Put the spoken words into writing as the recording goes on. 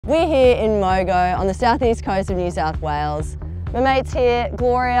We're here in Mogo on the southeast coast of New South Wales. My mates here,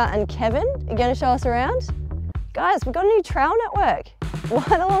 Gloria and Kevin, are going to show us around. Guys, we've got a new trail network.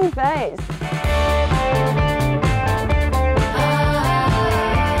 Why the long phase?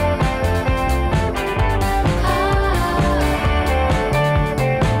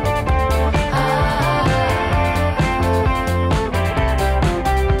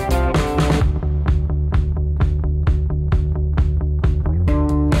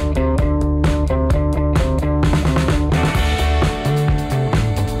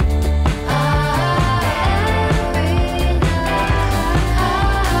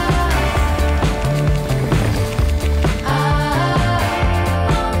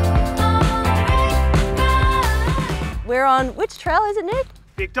 We're on, which trail is it, Nick?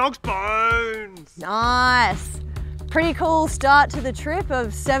 Big Dog's Bones! Nice. Pretty cool start to the trip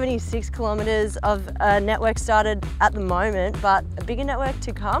of 76 kilometres of a network started at the moment, but a bigger network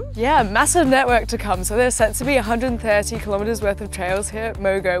to come? Yeah, massive network to come. So there's set to be 130 kilometres worth of trails here at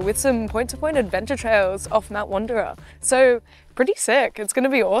Mogo with some point-to-point adventure trails off Mount Wanderer. So pretty sick. It's going to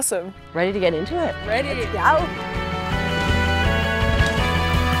be awesome. Ready to get into it? Ready. Let's go.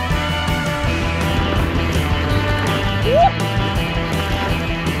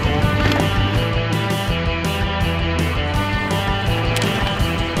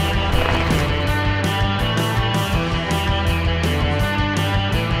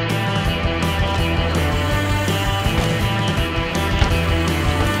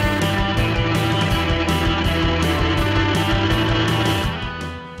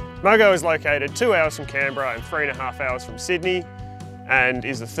 Mogo is located 2 hours from Canberra and 3.5 hours from Sydney, and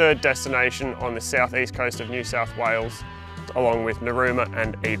is the third destination on the southeast coast of New South Wales, along with Narooma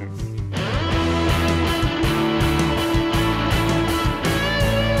and Eden.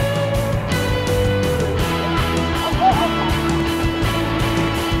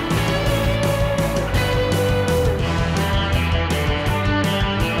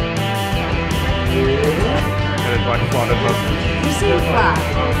 And like flooded monsters. You seem flat.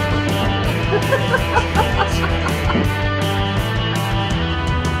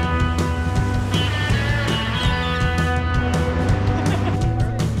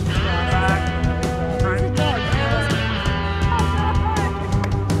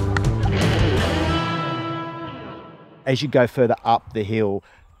 As you go further up the hill,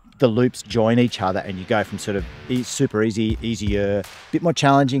 the loops join each other and you go from sort of super easy, easier, a bit more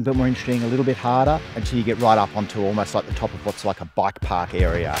challenging, but more interesting, a little bit harder, until you get right up onto almost like the top of what's like a bike park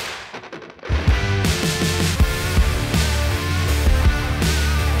area.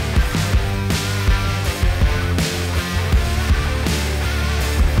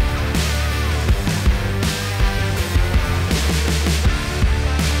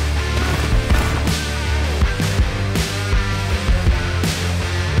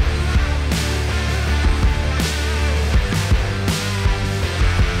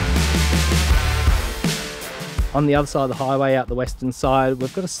 On the other side of the highway, out the western side,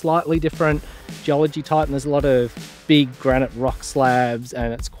 we've got a slightly different geology type, and there's a lot of big granite rock slabs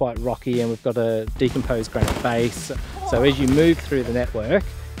and it's quite rocky, and we've got a decomposed granite base. So as you move through the network,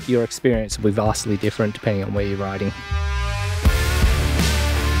 your experience will be vastly different depending on where you're riding.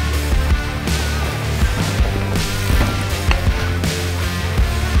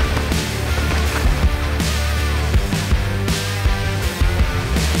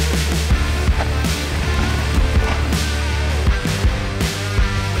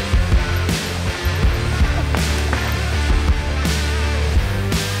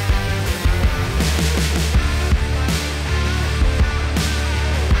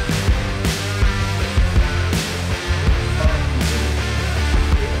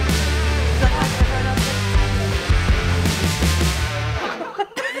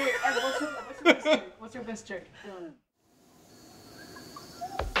 What's your best joke?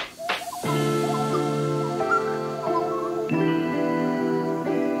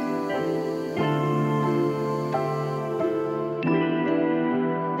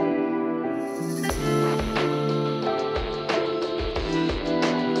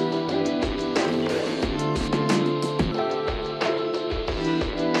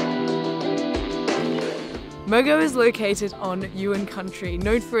 Mogo is located on Yuin country,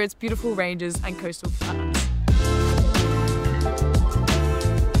 known for its beautiful ranges and coastal flats.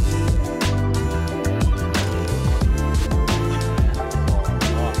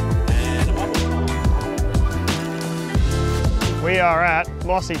 We are at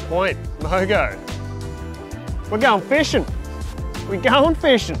Mossy Point, Mogo. We're going fishing. We're going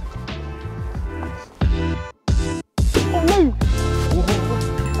fishing. Oh no! Look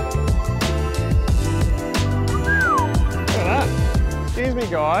at that. Excuse me. me,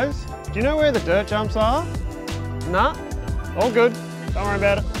 guys. Do you know where the dirt jumps are? Nah, all good. Don't worry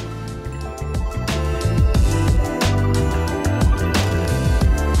about it.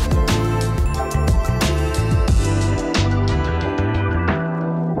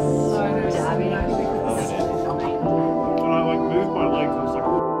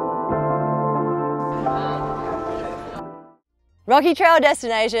 Rocky Trail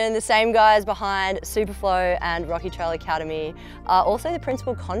Destination, the same guys behind Superflow and Rocky Trail Academy, are also the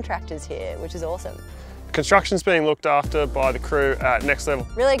principal contractors here, which is awesome. Construction's being looked after by the crew at Next Level.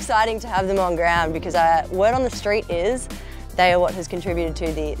 Really exciting to have them on ground because word on the street is they are what has contributed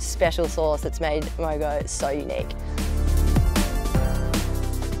to the special sauce that's made Mogo so unique.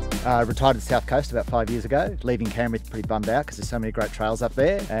 Retired to the South Coast about 5 years ago, leaving Canberra pretty bummed out because there's so many great trails up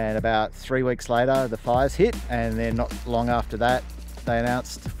there. And about 3 weeks later, the fires hit, and then not long after that, they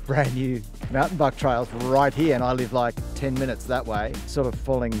announced brand new mountain bike trails right here, and I live like 10 minutes that way, sort of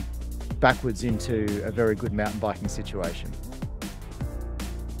falling backwards into a very good mountain biking situation.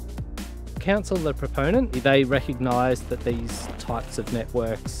 Council, the proponent, they recognise that these types of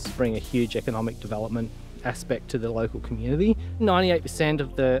networks bring a huge economic development aspect to the local community. 98%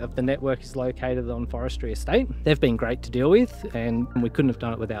 of the network is located on forestry estate. They've been great to deal with, and we couldn't have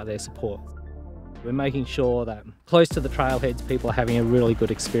done it without their support. We're making sure that close to the trailheads people are having a really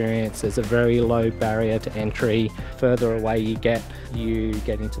good experience. There's a very low barrier to entry. Further away you get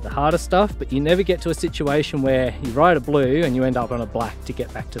into the harder stuff, but you never get to a situation where you ride a blue and you end up on a black to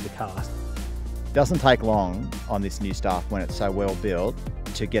get back to the car. It doesn't take long on this new stuff when it's so well built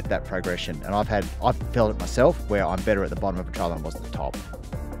to get that progression, and I've felt it myself where I'm better at the bottom of a trail than I was at the top.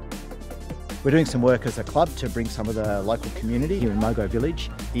 We're doing some work as a club to bring some of the local community here in Mogo Village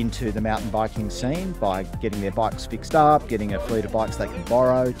into the mountain biking scene by getting their bikes fixed up, getting a fleet of bikes they can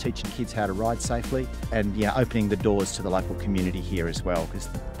borrow, teaching kids how to ride safely, and opening the doors to the local community here as well, because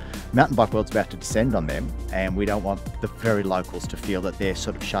the mountain bike world's about to descend on them, and we don't want the very locals to feel that they're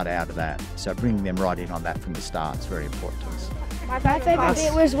sort of shut out of that. So bringing them right in on that from the start is very important to us. My favourite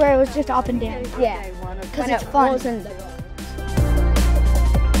bit was where it was just up and down. Yeah, because it's fun.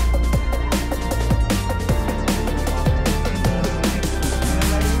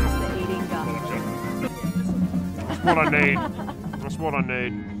 That's what I need. That's what I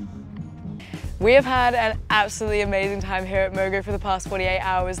need. We have had an absolutely amazing time here at Mogo for the past 48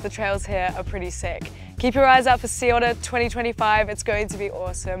 hours. The trails here are pretty sick. Keep your eyes out for Sea Otter 2025. It's going to be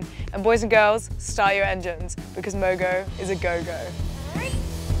awesome. And boys and girls, start your engines because Mogo is a go-go.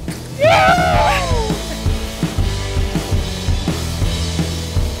 Yeah!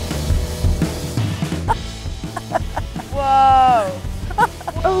 Whoa!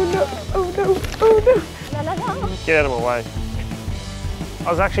 Oh no, oh no, oh no. Get out of my way. I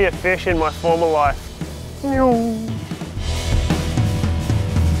was actually a fish in my former life.